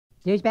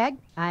Douchebag,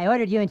 I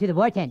ordered you into the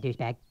war tent,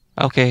 douchebag.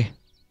 Okay.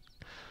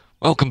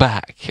 Welcome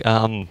back.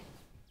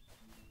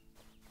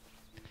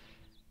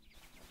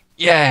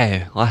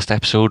 Yeah, last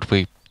episode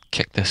we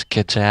kicked this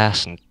kid's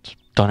ass and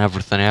done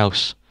everything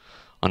else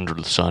under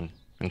the sun,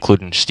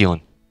 including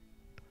stealing.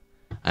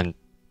 And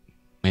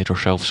made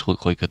ourselves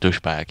look like a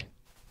douchebag.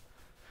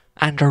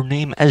 And our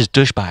name is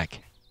Douchebag.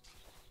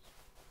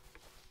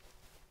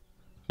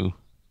 Ooh.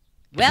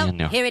 Well,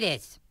 here it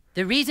is.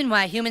 The reason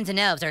why humans and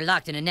elves are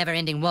locked in a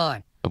never-ending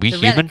war. Are we the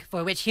human? Relic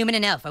for which human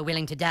and elf are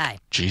willing to die.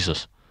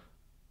 Jesus.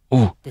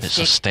 Ooh, The it's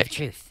a stick. Of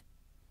truth.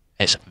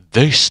 It's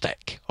the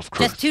stick of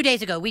truth. Just 2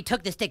 days ago, we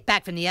took the stick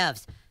back from the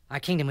elves. Our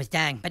kingdom was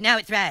dying, but now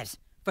it thrives.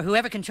 For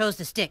whoever controls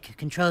the stick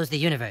controls the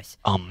universe.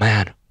 Oh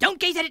man. Don't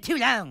gaze at it too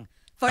long,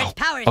 for its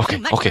power is okay,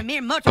 too much okay. for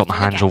mere mortals Got my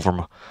to look hands at. over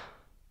my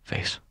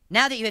face.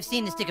 Now that you have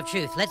seen the stick of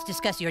truth, let's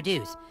discuss your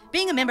dues.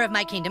 Being a member of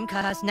my kingdom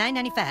costs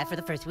 $9.95 for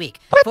the first week,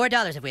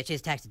 $4 of which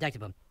is tax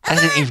deductible. I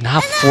didn't even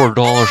have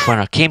 $4 when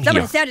I came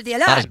Someone here. sounded the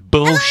alarm. That is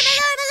bullshit.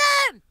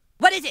 Alarm!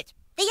 What is it?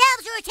 The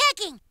elves are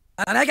attacking!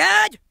 Oh my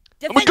god!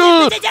 Oh my Defend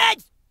God! the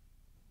dead!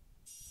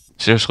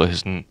 Seriously,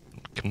 isn't...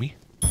 Can we?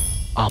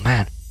 Oh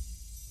man.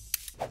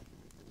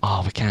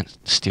 Oh, we can't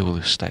steal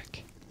the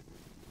stick.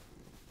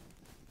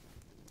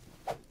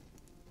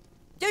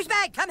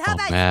 Douchebag, come help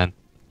Oh us! man.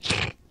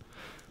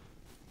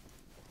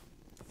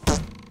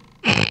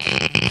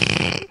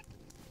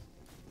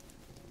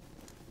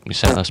 Let me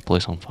set this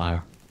place on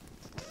fire.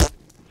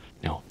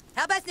 No.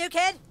 Help us, new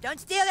kid! Don't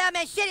steal that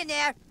man's shit in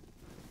there!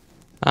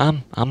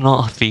 I'm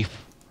not a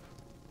thief.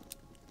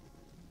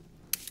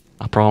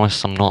 I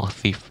promise I'm not a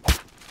thief.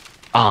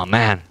 Oh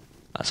man,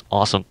 that's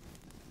awesome.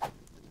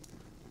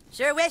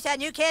 Sure wish that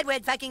new kid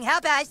would fucking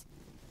help us.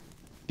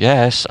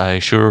 Yes, I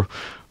sure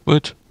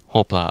would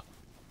hope that.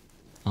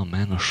 Oh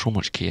man, there's so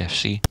much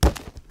KFC.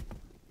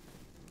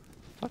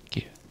 Fuck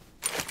you.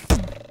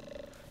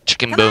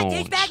 Chicken Come on,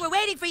 bones. douchebag, we're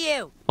waiting for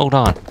you! Hold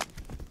on.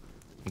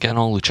 I'm getting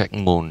all the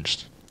chicken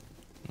bones.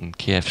 And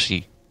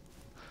KFC.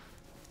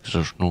 Because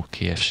there's no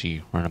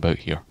KFC running about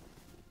here.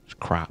 It's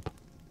crap.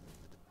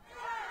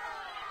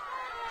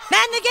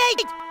 Man the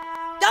gate!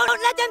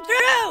 Don't let them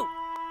through!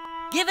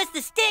 Give us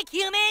the stick,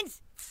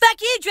 humans!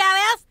 Fuck you, drow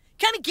elf!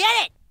 Come and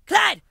get it!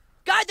 Clyde,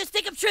 guard the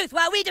stick of truth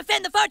while we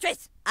defend the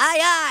fortress! Aye,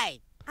 aye!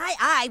 Aye,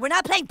 aye, we're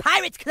not playing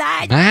pirates,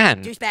 Clyde!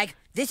 Man! Douchebag,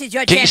 this is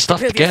your Get your chance to stuff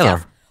prove together.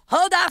 yourself.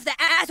 Hold off the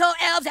asshole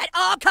elves at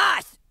all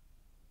costs!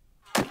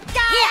 Die,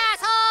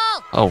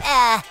 asshole! Oh.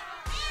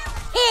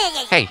 Here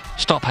you Hey,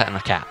 stop hitting the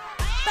cat.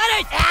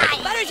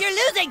 Butters! Butters, you're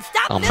losing!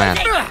 Stop Oh losing! man.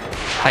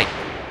 Hey,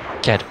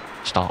 kid,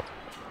 stop.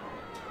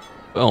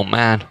 Oh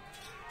man.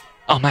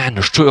 Oh man,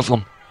 there's two of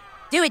them.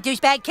 Do it,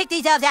 douchebag! Kick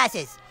these elves'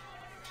 asses!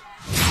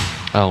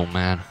 Oh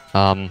man.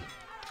 Oh.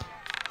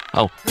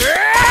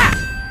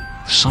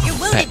 Son You're of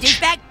a wounded, bitch.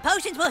 douchebag!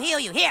 Potions will heal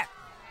you, here!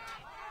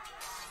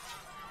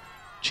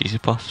 Cheesy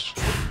puffs.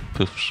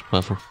 Poofs,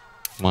 whatever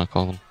you might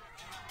call them.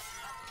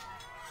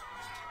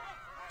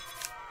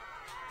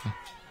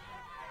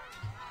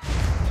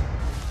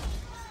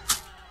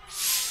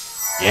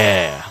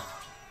 Yeah.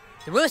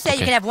 The rules say you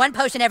can have one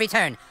potion every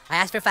turn. I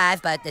asked for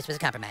 5, but this was a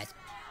compromise.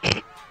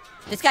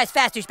 This guy's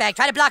fast, douchebag.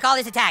 Try to block all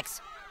his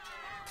attacks.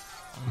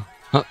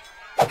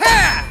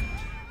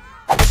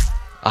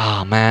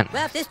 Ah, man.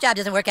 Well, if this job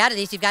doesn't work out, at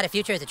least you've got a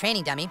future as a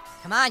training dummy.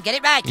 Come on, get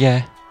it right.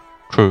 Yeah,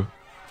 true.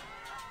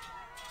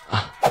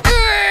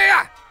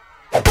 I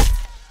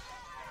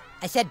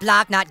said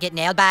block, not get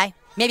nailed by.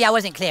 Maybe I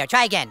wasn't clear.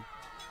 Try again.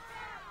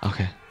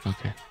 Okay.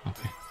 Die,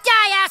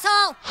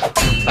 asshole!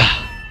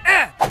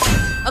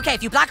 Okay,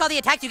 if you block all the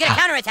attacks, you get a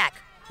counterattack.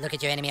 Look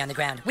at your enemy on the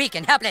ground. Weak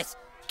and helpless.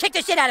 Kick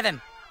the shit out of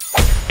him.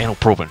 Anal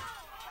probing.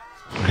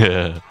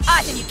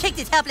 Awesome, you kicked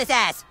his helpless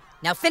ass.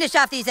 Now finish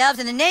off these elves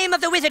in the name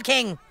of the Wizard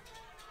King.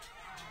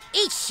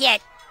 Eat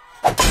shit!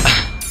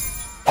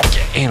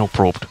 Get anal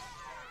probed.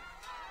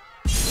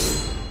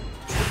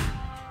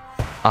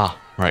 Ah,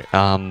 right,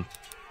 my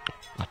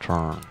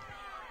turn.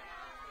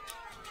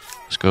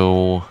 Let's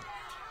go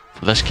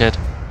for this kid.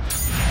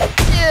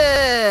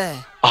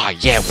 Ah,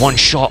 yeah, one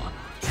shot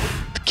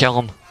to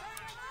kill him.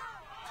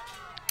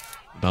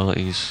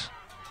 Abilities.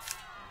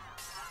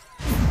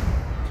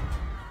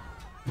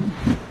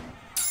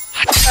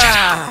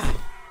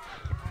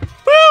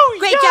 Woo,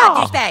 Great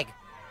job, douchebag.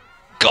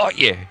 Got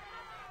you.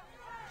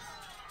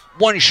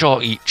 One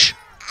shot each.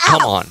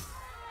 Come on.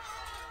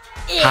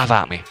 Have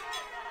at me.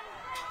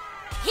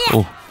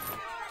 Oh,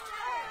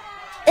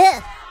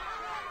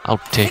 I'll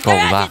take Kick all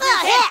their of asses,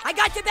 that. little kid. I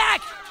got your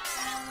back.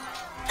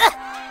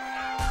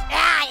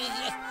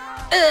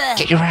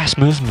 Get your ass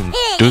moving and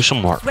do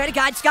some work. Swear to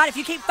God, Scott, if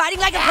you keep fighting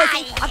like a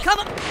pussy, I'll come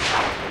up.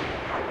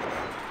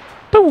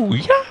 Oh,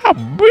 yeah,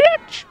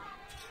 bitch.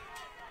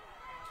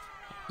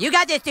 You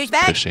got this,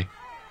 douchebag. Pussy.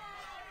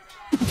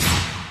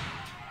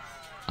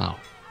 Oh.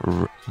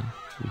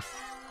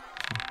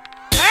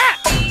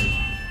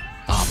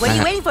 Oh, What are you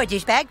man. waiting for,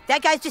 douchebag?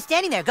 That guy's just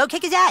standing there. Go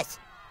kick his ass.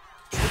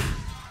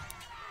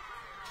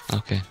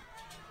 Okay.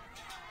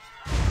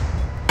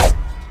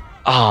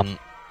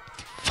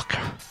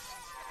 Fucker.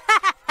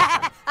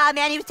 Aw,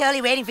 man, he was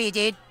totally waiting for you,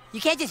 dude. You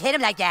can't just hit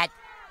him like that.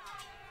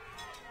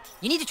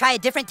 You need to try a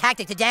different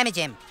tactic to damage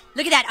him.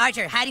 Look at that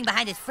archer hiding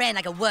behind his friend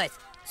like a wuss.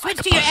 Switch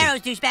to your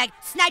arrows, douchebag.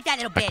 Snipe that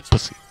little bitch.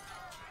 Pussy.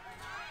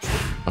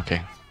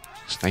 Okay.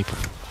 Sniper.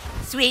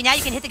 Sweet, now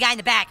you can hit the guy in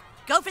the back.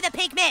 Go for the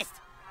pink mist.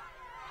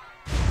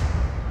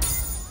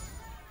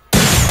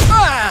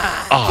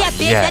 Oh, Yeah,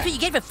 bitch, yeah. that's what you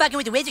get for fucking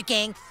with the Wizard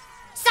King.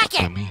 Suck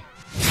By it! me.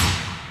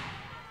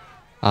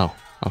 Oh,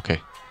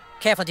 okay.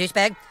 Careful,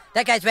 douchebag.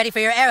 That guy's ready for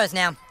your arrows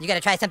now. You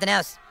gotta try something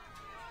else.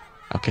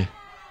 Okay.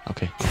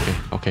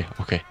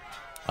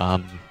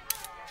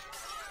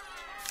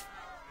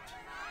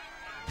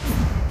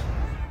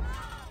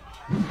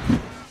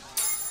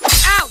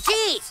 Ow,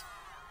 jeez!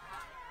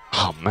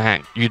 Oh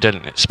man, you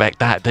didn't expect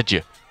that, did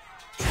you?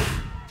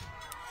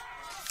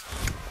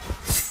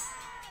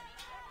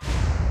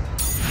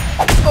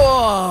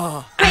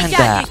 Oh! Great And job,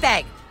 that.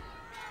 douchebag!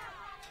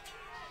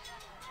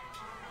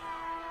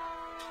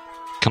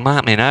 Come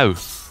at me now.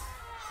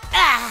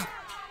 Ah!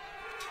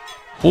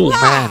 Oh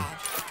man.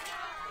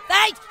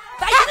 Fight!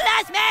 Fight to the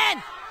last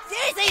man!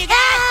 Seriously, you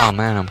guys! Oh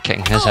man, I'm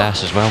kicking his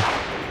ass as well.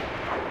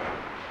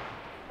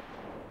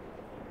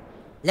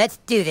 Let's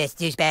do this,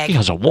 He douchebag.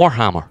 has a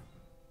warhammer.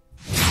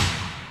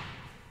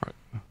 Right.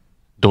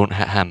 Don't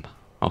hit him.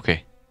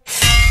 Okay.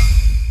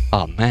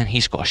 Oh man,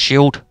 he's got a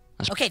shield.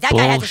 That's Okay, that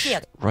guy has a bullshit,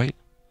 shield. Right?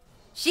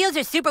 Shields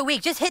are super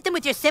weak. Just hit them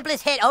with your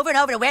simplest hit over and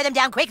over to wear them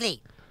down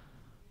quickly.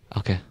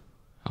 Okay.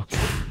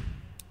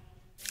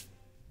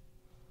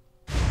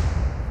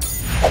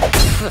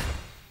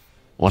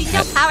 One You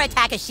hit. don't power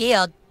attack a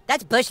shield.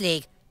 That's Bush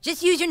League.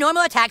 Just use your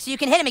normal attack so you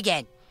can hit him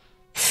again.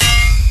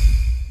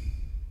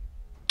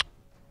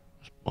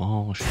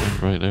 Oh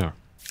shit, right there.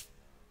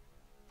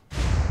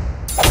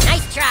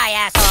 Nice try,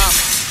 asshole.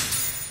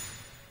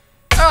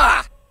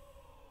 Ugh!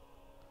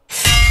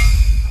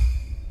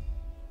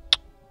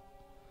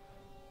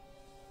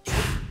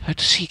 How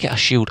does he get a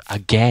shield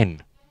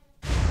again?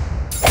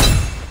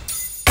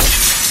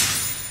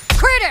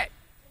 Crit it!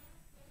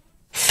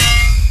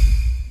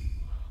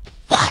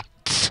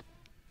 What?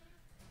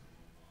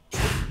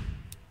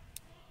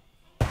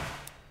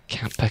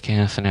 Can't pick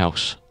anything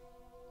else.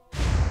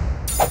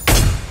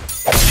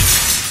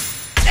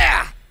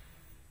 Ah!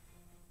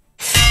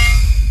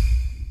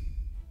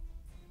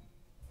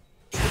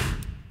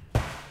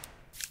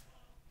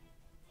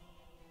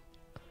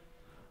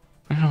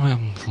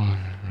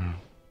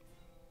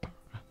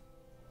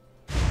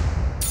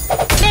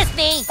 Miss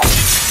me.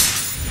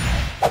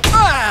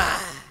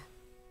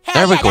 Hell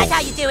There we yeah, go. that's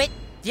how you do it.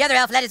 The other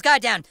elf let his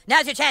guard down.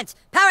 Now's your chance.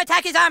 Power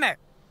attack his armor.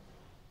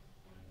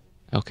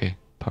 Okay,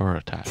 power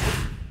attack.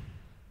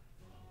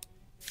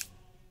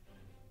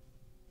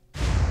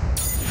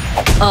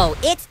 Oh,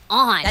 it's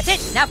on. That's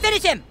it. Now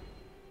finish him.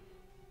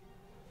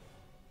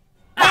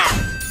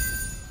 Ah!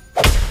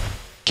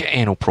 Get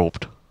anal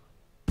probed.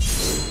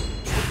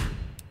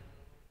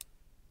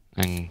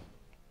 And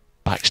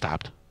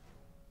backstabbed.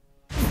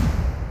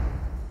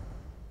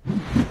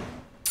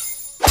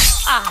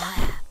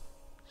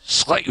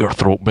 Slit your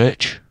throat,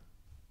 bitch.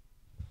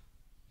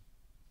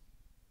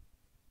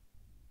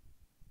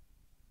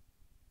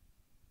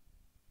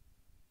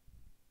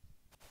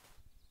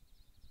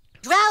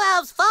 Drow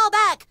elves, fall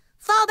back.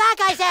 Fall back,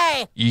 I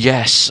say.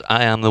 Yes,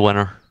 I am the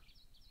winner.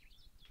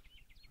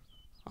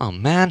 Oh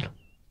man.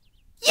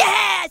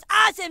 Yes!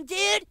 Awesome,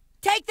 dude!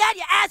 Take that,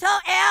 you asshole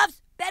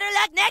elves! Better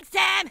luck next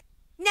time!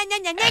 No, no,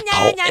 no, no, no,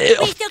 Oh, no! elf.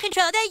 We still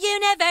control the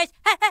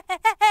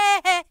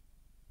universe!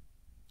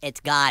 It's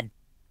God.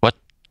 What?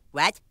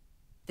 What?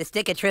 The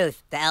stick of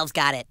truth. The elves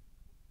got it.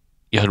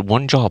 You had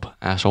one job,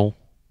 asshole.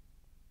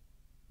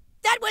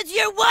 That was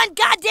your one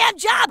goddamn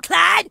job,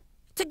 Clyde!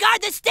 To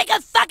guard the stick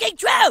of fucking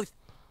truth!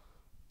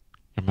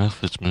 Your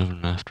mouth is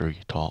moving after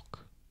you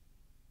talk.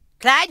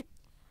 Clyde,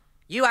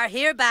 you are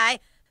hereby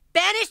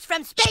banished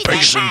from space,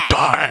 Space and and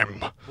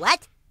time!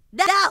 What?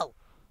 No!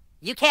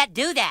 You can't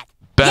do that.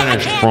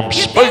 Banished yeah, I from can.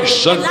 You're space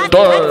banished in and lots of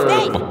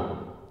time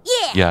time!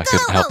 Yeah, Yeah, I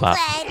couldn't go help home,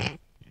 that. Clyde.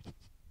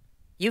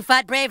 You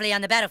fought bravely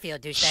on the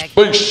battlefield, douchebag.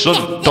 Space and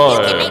You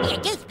can make me a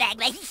time! douchebag,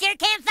 but he sure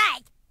can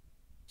fight.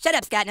 Shut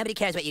up, Scott. Nobody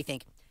cares what you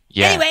think.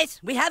 Yeah. Anyways,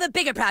 we have a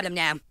bigger problem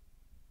now.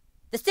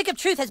 The stick of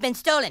truth has been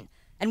stolen,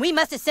 and we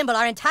must assemble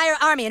our entire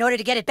army in order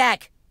to get it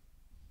back.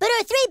 But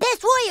our 3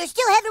 best warriors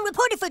still haven't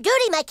reported for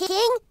duty, my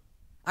king.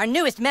 Our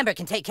newest member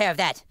can take care of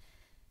that.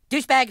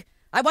 Douchebag,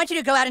 I want you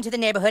to go out into the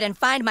neighborhood and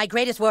find my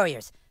greatest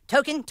warriors,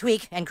 Token,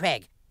 Tweak, and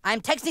Craig. I'm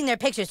texting their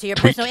pictures to your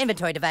Tweak. personal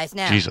inventory device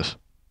now. Jesus.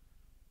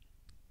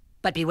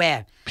 But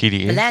beware. The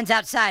PDA? lands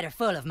outside are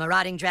full of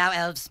marauding drow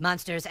elves,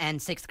 monsters, and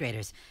 6th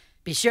graders.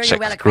 Be sure you're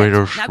well Sixth equipped.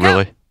 graders, Now go,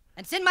 really?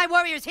 and send my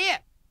warriors here.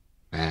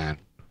 Man,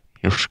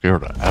 you're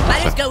scared of Let us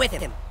everything. go with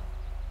him.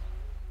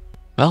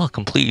 Well, I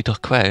completed a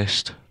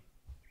quest.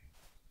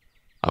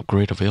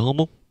 Upgrade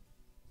available.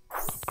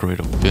 Upgrade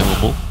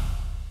available.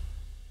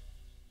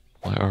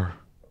 Letter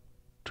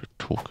to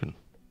token.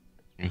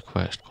 New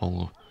quest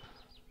call.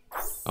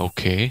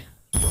 Okay.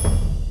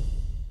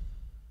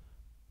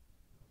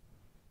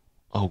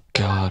 Oh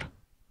god.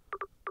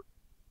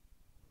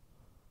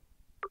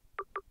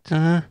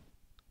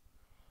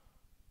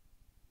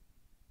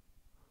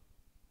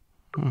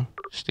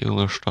 Steal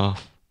their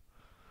stuff.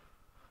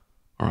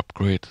 Or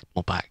upgrade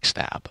my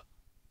backstab.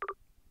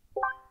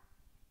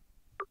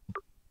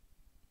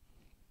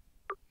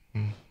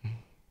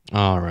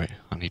 Alright,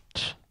 I need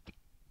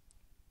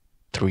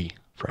 3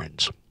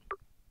 friends.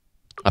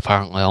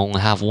 Apparently I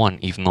only have 1,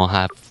 even though I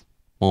have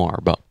more,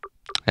 but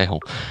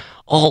hell.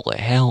 Holy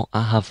hell,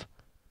 I have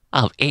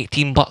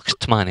 $18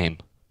 to my name.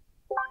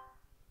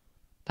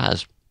 That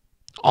is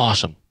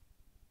awesome.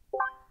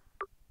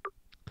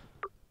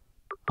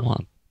 I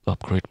want to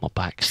upgrade my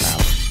backstab.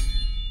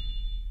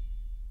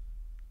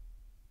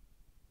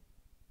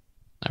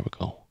 There we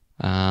go.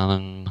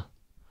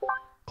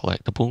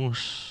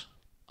 Collectibles.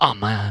 Oh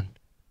man.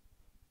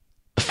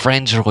 The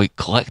friends are like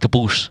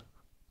collectibles.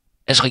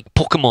 It's like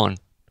Pokemon.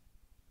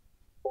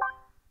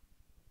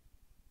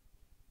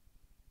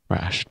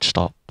 Right, I should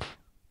stop.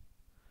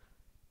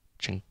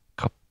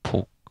 Chinka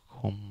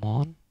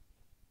Pokemon?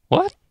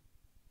 What?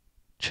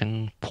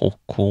 Chin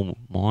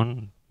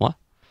Pokemon? What?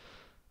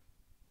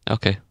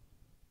 Okay.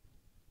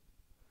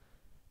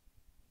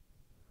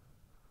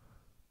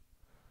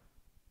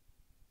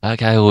 That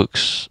guy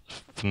looks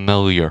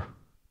familiar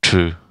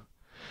to...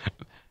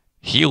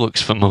 He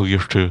looks familiar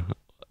to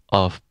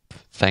a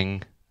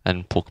thing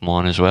in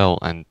Pokemon as well,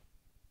 and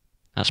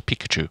that's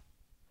Pikachu.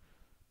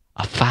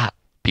 A fat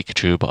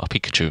Pikachu, but a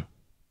Pikachu.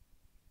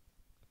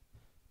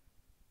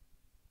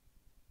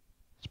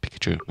 It's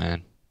Pikachu,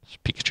 man. It's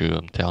Pikachu,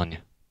 I'm telling you.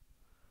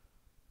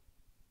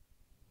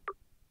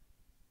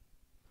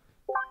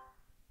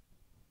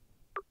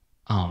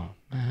 Oh,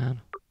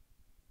 man.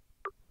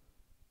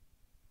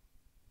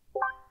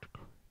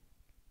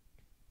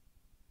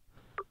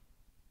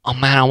 Oh,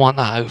 man, I want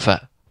that outfit.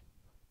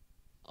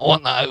 I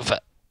want that outfit.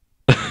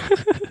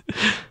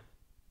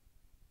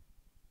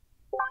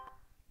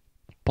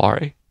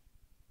 Party.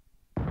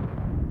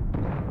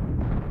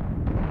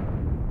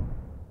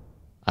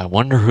 I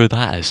wonder who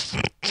that is.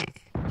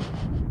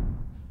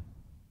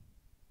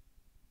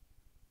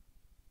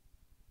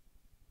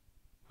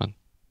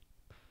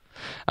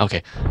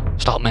 Okay,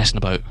 stop messing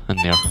about in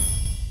there.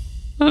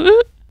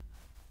 Please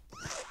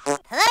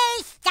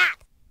stop.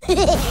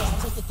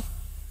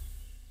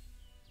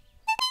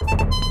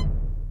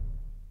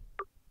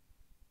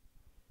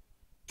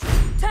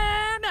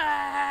 Timmy!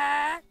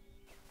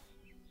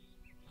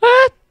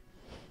 What?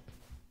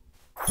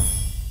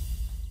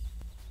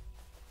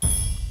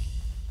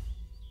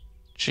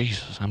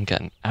 Jesus, I'm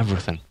getting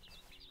everything.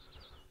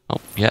 Oh,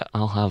 yeah,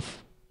 I'll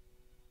have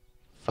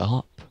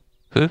Philip.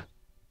 Who?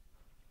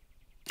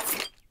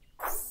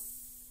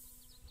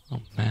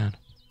 Oh, man.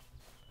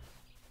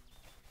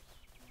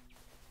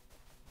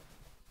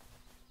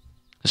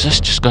 Is this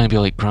just going to be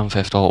like Grand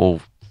Theft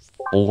Auto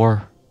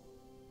 4?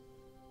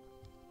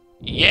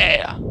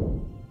 Yeah!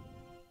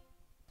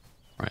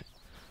 Right.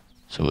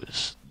 So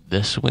it's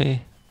this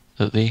way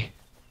that they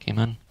came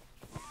in?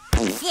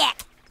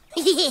 Shit.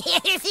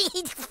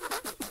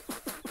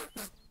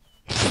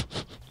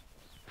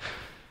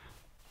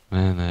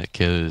 Man, that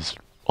kid is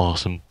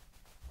awesome.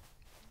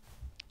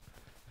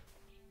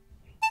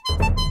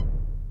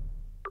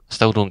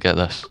 Still don't get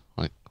this.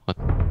 Like, what?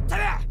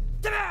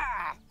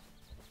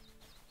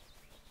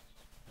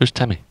 Who's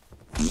Timmy?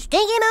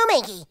 Stinky Mo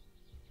Minky.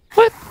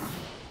 What?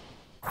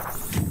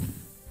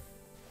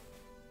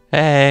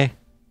 Hey.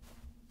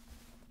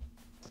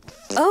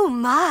 Oh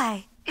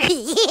my.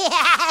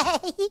 Yeah.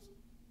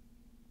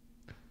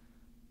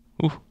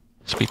 Ooh,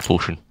 speed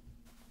potion.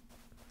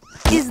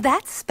 Is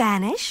that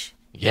Spanish?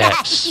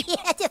 Yes. Yeah,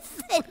 that's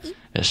funny.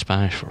 It's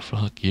Spanish for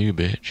fuck you,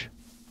 bitch.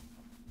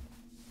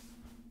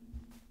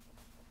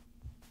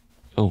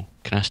 Oh,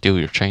 can I steal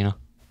your china?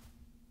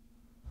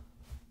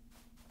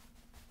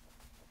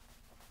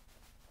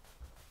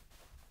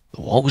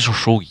 The walls are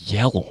so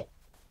yellow,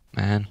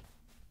 man.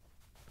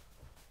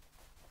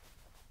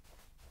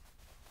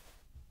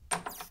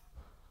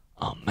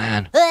 Oh,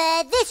 man.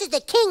 This is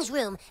the king's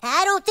room.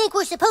 I don't think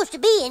we're supposed to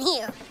be in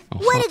here. Oh,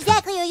 What fuck.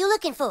 exactly are you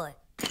looking for?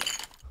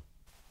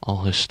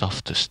 All his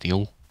stuff to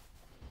steal.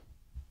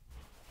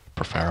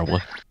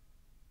 Preferably.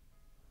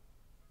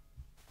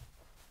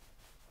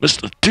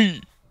 Mr.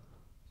 T!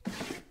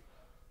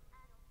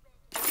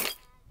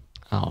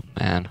 Oh,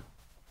 man.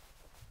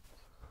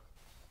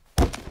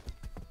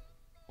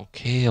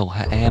 Okay, I'll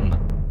hit M.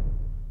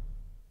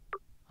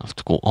 I have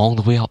to go all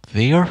the way up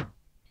there?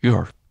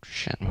 You're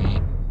shitting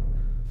me.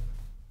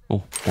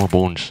 Oh, more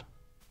bones.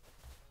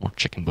 More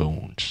chicken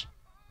bones.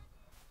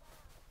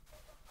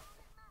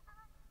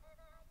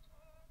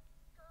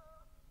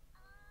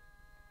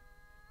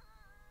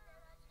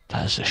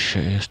 That is the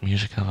shittiest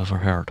music I've ever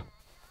heard.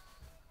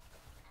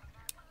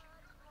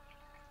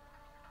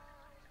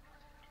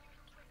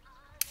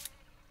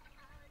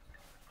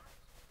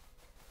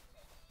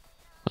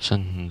 What's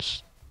in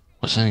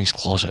his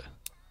closet?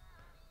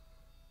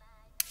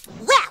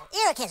 Wow,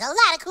 Eric has a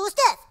lot of cool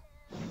stuff.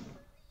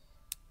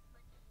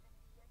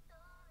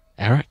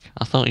 Eric?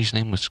 I thought his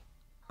name was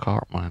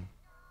Cartman.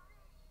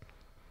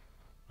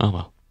 Oh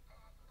well.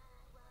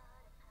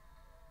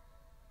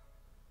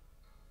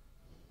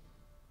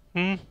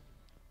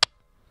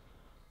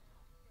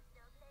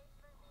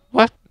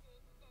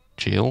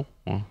 Jail?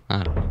 Well,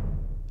 I don't know.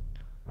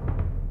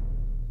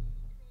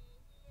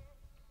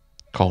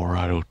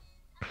 Colorado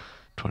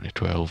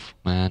 2012,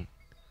 man.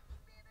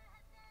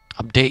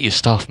 Update your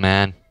stuff,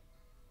 man.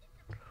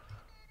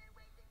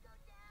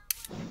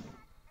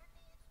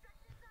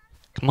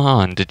 Come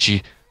on, did you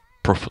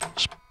postpone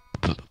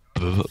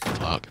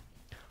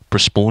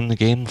the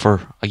game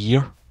for a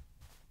year?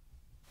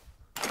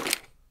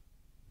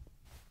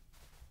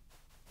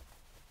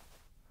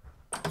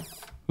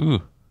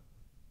 Ooh.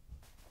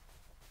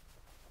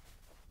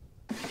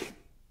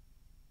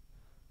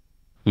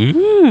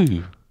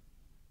 Ooh.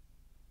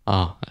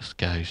 Oh, this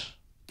guy's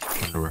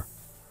underwear.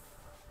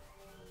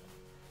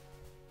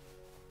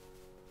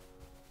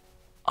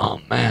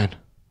 Oh man.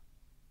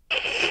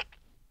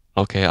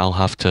 Okay, I'll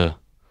have to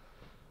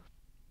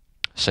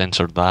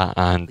censor that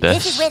and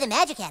this. This is where the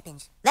magic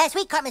happens. Last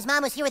week, Cartman's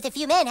mom was here with a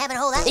few men having a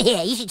whole lot.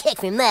 Yeah, you should check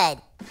for mud.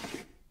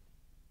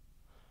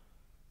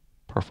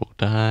 Purple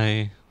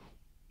dye.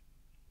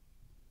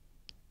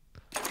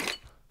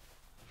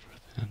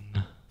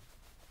 Then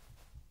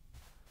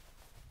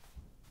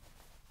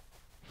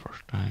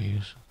first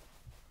dyes.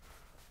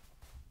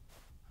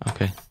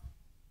 Okay.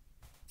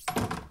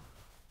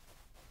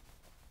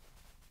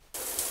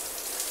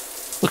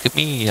 Look at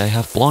me, I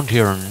have blonde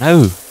hair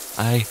now.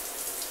 I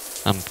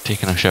am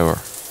taking a shower.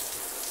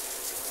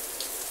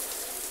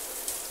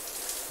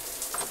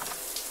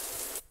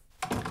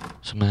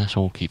 Some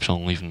asshole keeps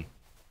on leaving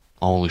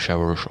all the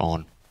showers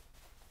on.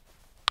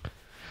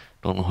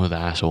 Don't know who the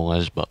asshole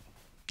is, but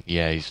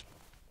yeah, he's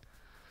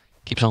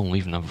keeps on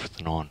leaving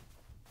everything on.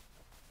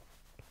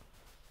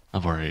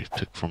 I've already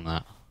took from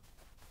that.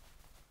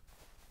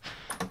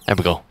 There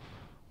we go.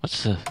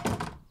 What's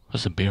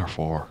the bear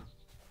for?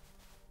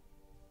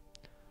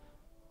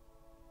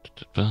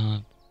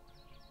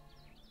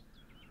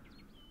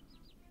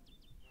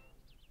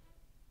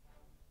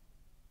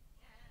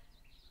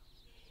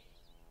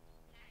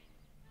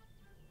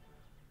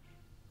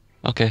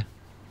 Okay.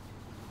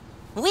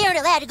 We aren't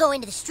allowed to go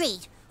into the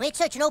street. When it's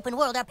such an open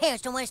world, our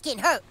parents don't want us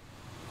getting hurt.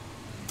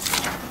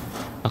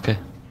 Okay.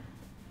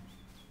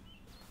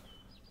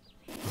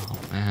 Oh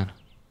man.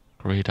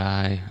 Great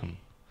eye.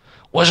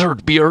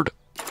 Wizard beard.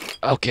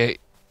 Okay.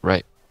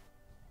 Right.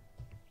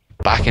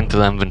 Back into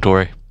the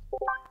inventory.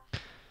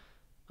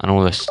 I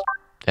know this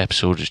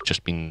episode has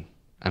just been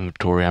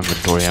inventory,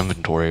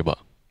 but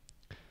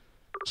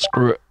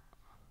screw it.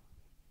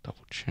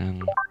 Double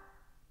chin.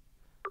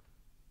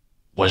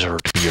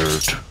 Wizard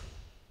beard.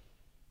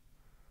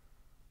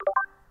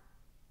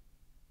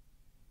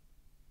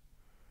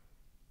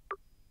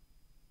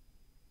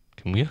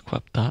 Can we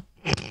equip that?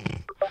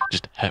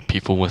 Just hit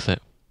people with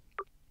it.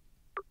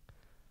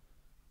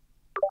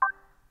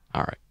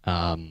 Alright,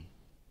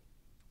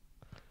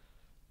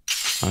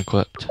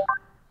 unequipped.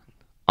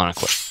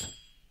 Unequipped.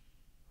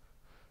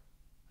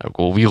 There we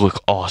go, we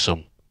look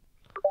awesome.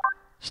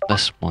 It's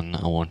this one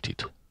that I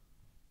wanted.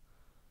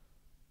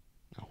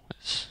 No,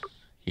 it's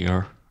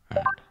here,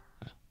 and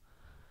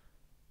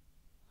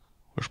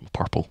where's my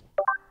purple?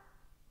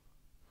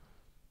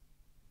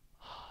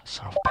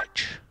 Son of a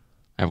bitch.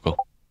 There we go.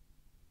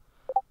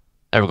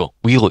 There we go.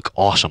 We look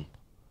awesome.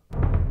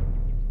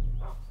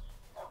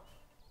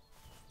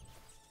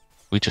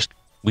 We just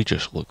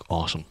look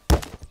awesome.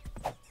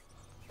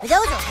 Those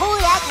are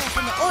holy icons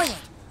from the Orient.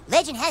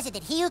 Legend has it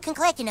that he who can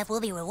collect enough will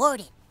be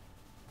rewarded.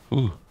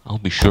 Ooh, I'll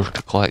be sure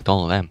to collect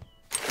all of them.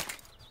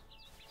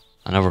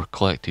 I never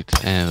collected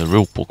any of the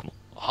real Pokemon.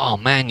 Oh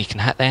man, you can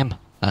hit them.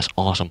 That's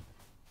awesome.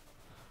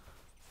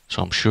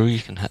 So I'm sure you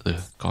can hit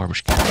the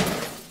garbage can.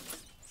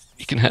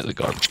 You can hit the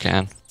garbage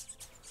can.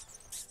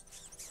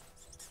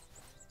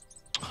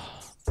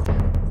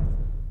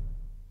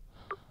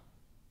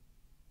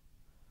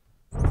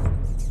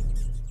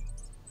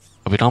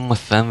 Are we done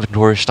with the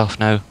inventory stuff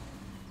now?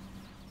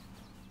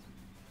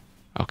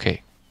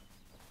 Okay.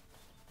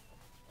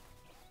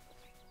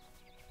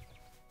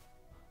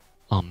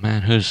 Oh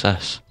man, who's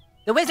this?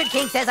 The Wizard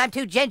King says I'm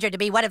too ginger to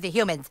be one of the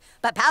humans,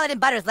 but Paladin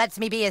Butters lets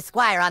me be his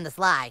squire on the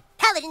sly.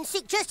 Paladins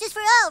seek justice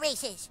for all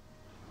races.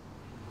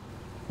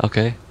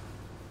 Okay.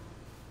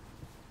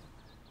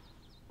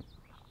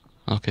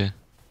 Okay.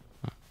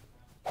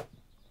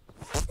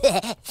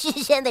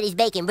 Somebody's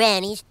baking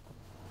brownies.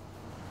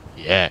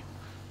 Yeah.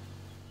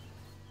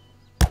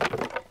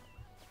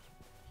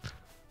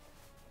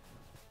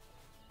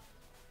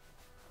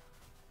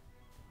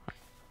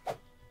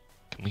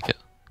 Can we get...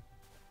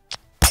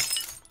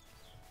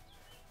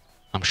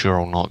 I'm sure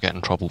I'll not get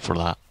in trouble for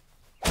that.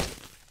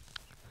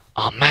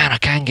 Oh man, I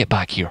can get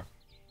back here.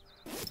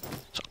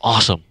 It's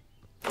awesome.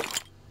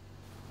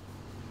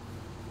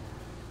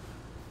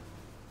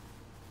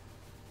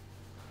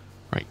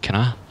 Right, can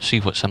I see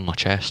what's in my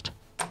chest?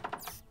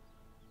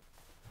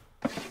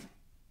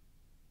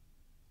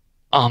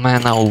 Oh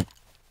man,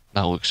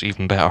 that looks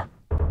even better.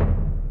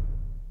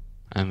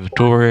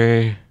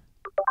 Inventory.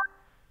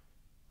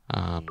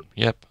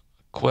 Yep,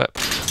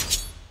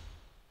 equipped.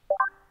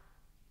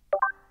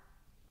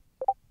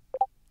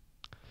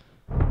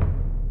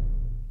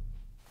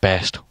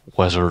 Best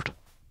wizard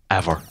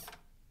ever.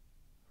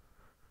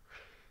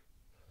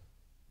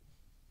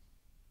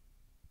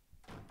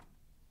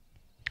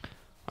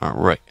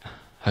 Alright,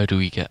 how do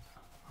we get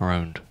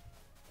around?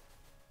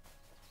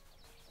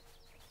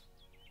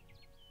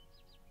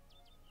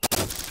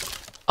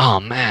 Oh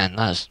man,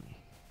 that's...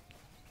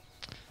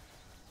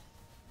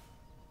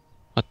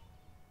 What?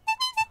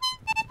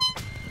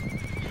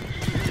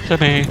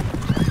 Timmy!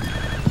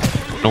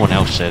 No one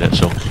else said it,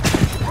 so...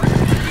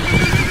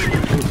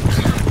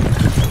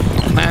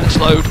 Oh man, it's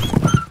loud!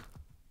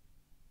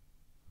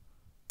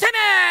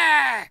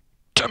 Timmy!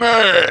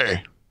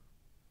 Timmy!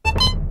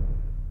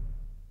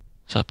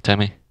 What's up,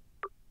 Timmy?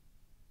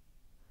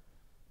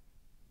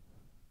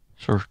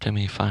 Sir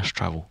Timmy, fast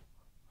travel.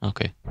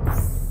 Okay.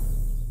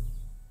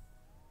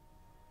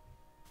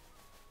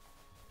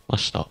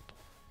 Let's stop.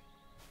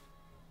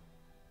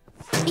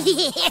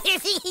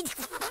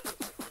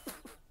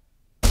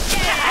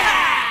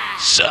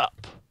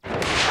 Sup?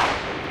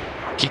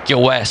 Kick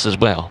your ass as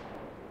well.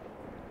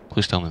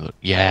 Please tell me that.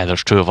 Yeah,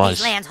 there's two of us.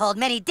 These lands hold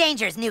many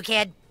dangers, new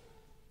kid.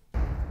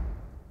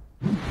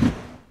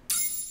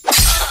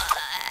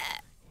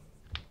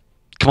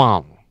 Come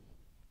on.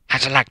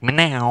 How'd you like me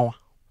now?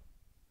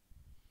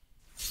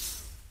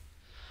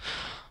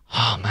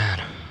 Oh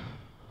man.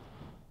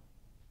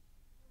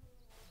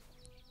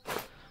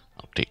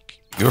 I'll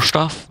take your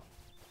stuff.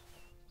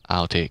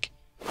 I'll take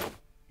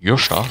your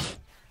stuff.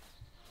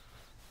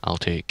 I'll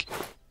take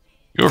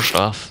your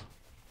stuff.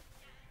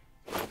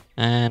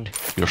 And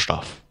your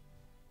stuff.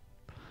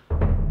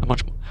 How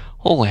much?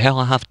 Holy hell,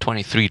 I have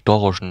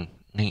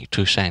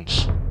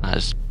 $23.92. That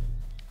is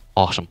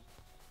awesome.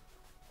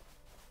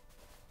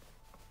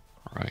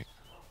 Alright.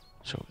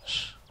 So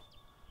it's...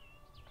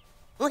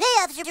 Well, hey,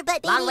 Officer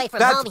Butt Baby. Long way from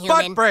That's home, Butt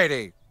human.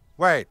 Brady.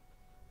 Wait.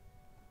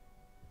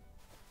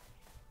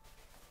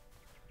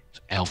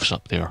 it's elves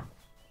up there.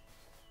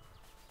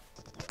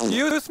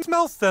 You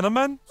smell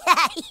cinnamon?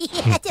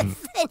 Yeah, that's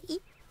funny.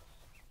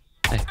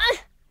 Hey.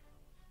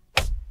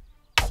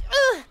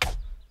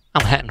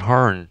 I'm hitting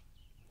her and...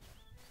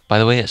 By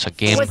the way, it's a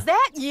game. Was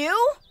that you?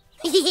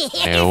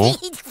 No.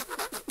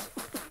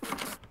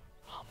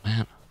 Oh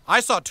man. I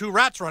saw 2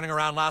 rats running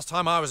around last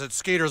time I was at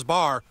Skeeter's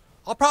bar.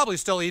 I'll probably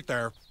still eat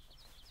there.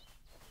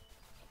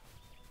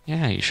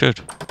 Yeah, you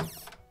should.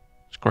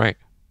 It's great.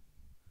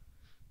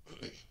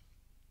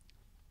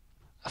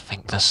 I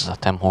think this is a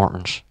Tim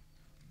Hortons.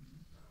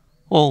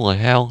 Holy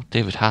hell,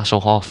 David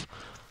Hasselhoff.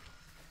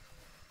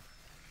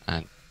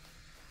 And...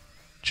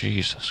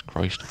 Jesus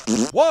Christ.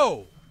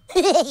 Whoa!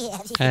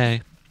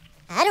 Hey.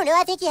 I don't know,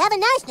 I think you have a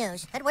nice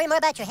nose. I'd worry more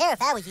about your hair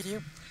if I was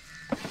you.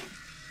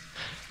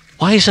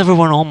 Why is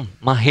everyone on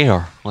my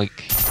hair?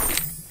 Like...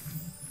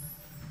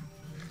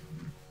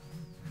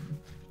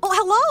 Oh,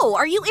 hello.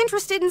 Are you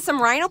interested in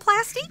some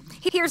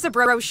rhinoplasty? Here's a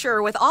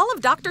brochure with all of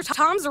Dr.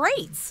 Tom's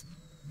rates.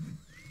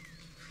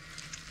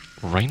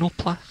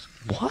 Rhinoplasty?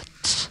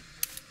 What?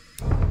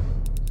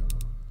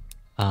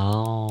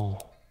 Oh.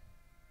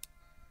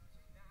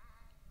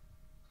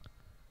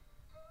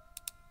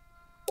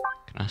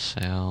 Can I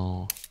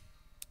sell...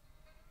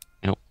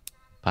 Nope.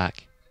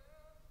 Back.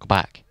 Go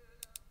back.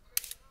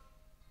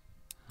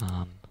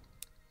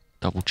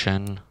 Double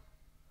chin.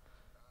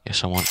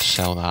 Yes, I want to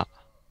sell that.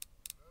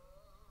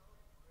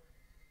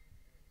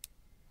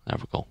 There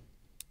we go.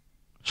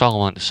 That's all I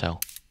want to sell.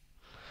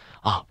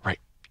 Ah, right.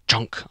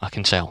 Junk I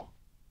can sell.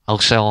 I'll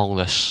sell all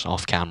this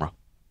off camera.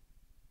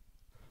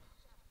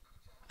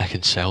 I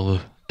can sell the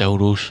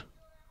dildos.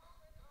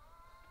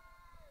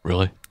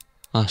 Really?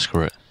 Ah,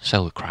 screw it.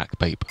 Sell the crack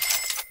pipe.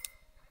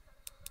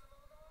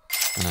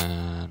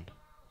 And...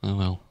 oh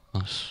well,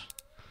 that's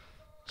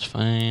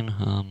fine.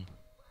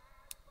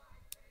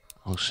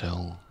 I'll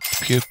sell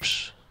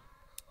pubes.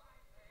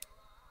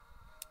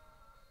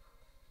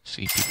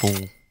 See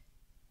people.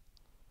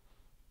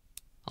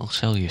 I'll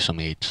sell you some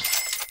AIDS.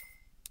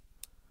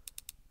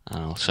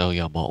 And I'll sell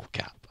you a bottle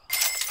cap.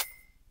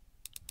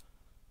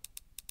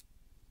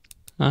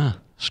 Ah,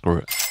 screw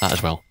it. That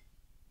as well.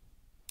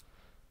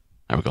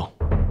 There we go.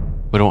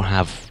 We don't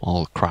have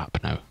all the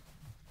crap now.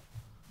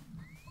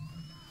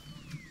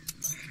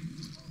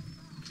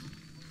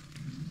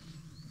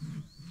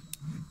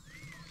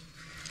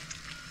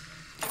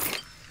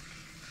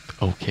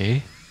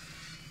 Okay.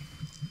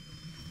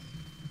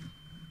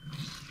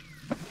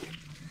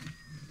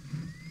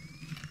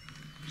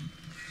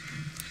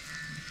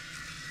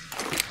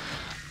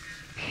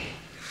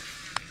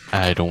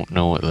 I don't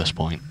know at this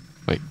point.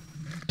 Wait,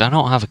 do I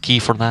not have a key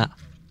for that?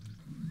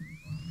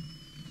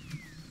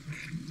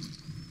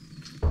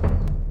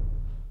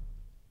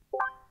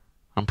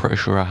 I'm pretty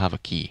sure I have a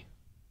key.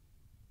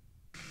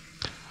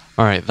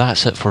 Alright,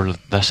 that's it for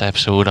this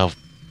episode. I've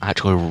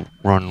actually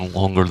run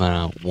longer than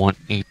I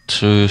wanted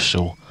to,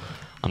 so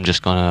I'm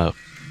just gonna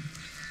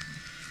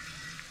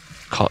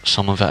cut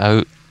some of it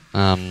out.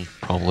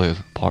 Probably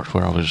the parts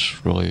where I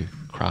was really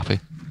crappy.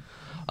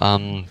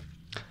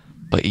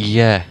 But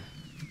yeah.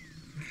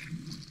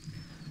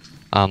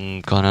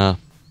 I'm gonna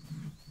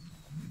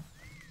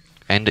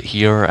end it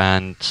here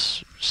and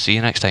see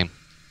you next time.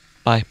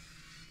 Bye.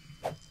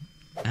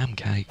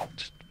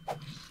 Kite.